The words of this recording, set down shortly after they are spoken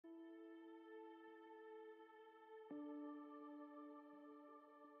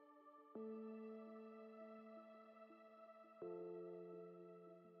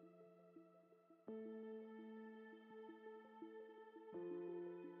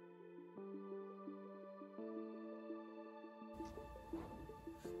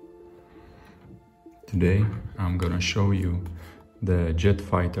Today I'm gonna show you the jet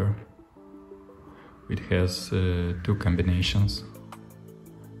fighter. It has two combinations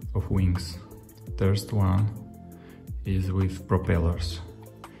of wings. First one is with propellers.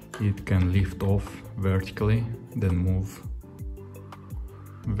 It can lift off vertically, then move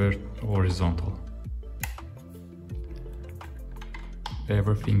horizontal.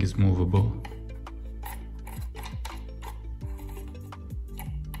 Everything is movable.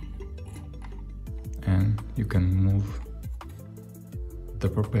 And you can move the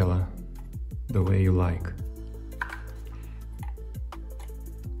propeller the way you like.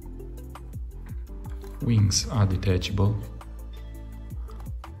 Wings are detachable.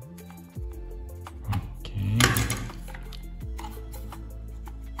 Okay.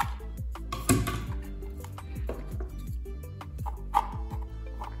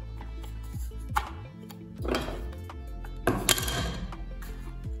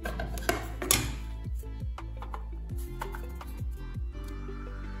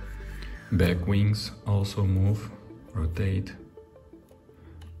 Back wings also move, rotate.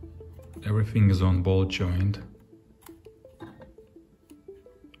 Everything is on ball joint.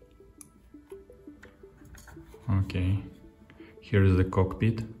 Okay, here is the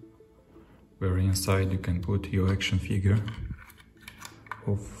cockpit, where inside you can put your action figure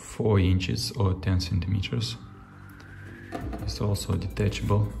of 4 inches or 10 centimeters. It's also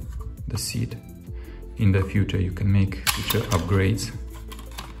detachable, the seat. In the future you can make future upgrades.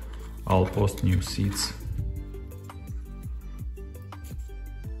 I'll post new seats.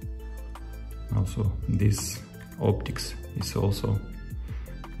 Also, this optics is also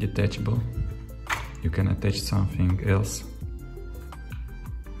detachable. You can attach something else.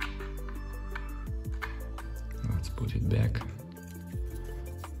 Let's put it back.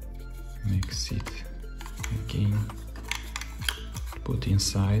 Make seat again. Put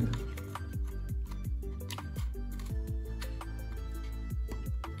inside.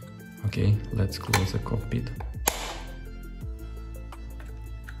 Okay, let's close the cockpit.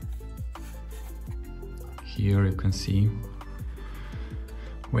 Here you can see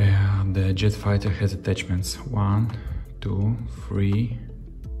where the jet fighter has attachments. 1, 2, 3,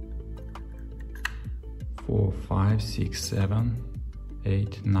 4, 5, 6, 7,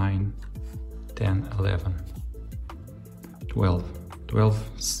 8, 9, 10, 11, 12. 12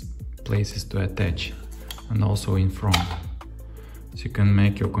 places to attach, and also in front. So you can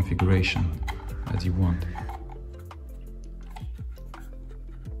make your configuration as you want.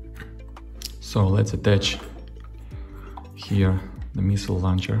 So let's attach here the missile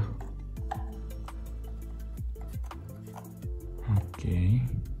launcher. Okay.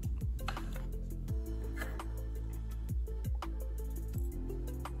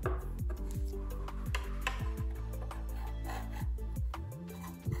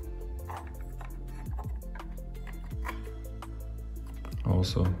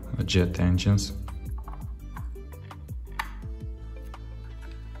 Also jet engines.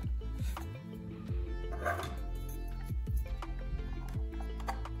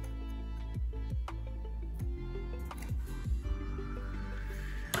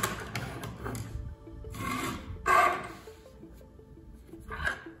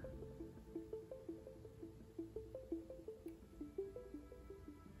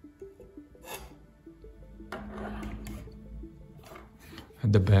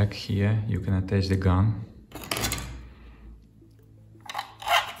 At the back here you can attach the gun.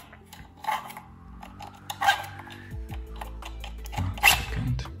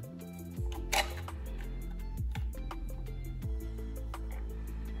 Second.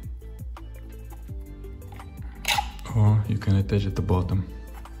 Or you can attach at the bottom.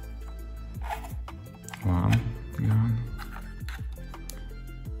 One gun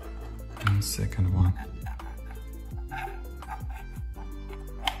and second one.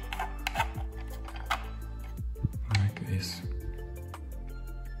 This.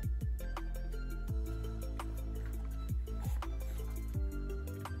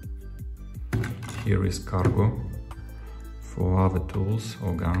 Here is cargo for other tools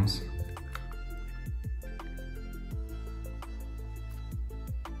or guns.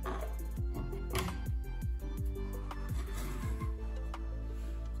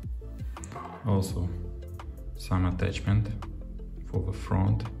 Also some attachment for the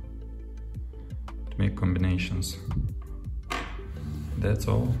front to make combinations. That's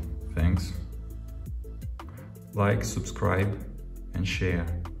all. Thanks. Like, subscribe and share.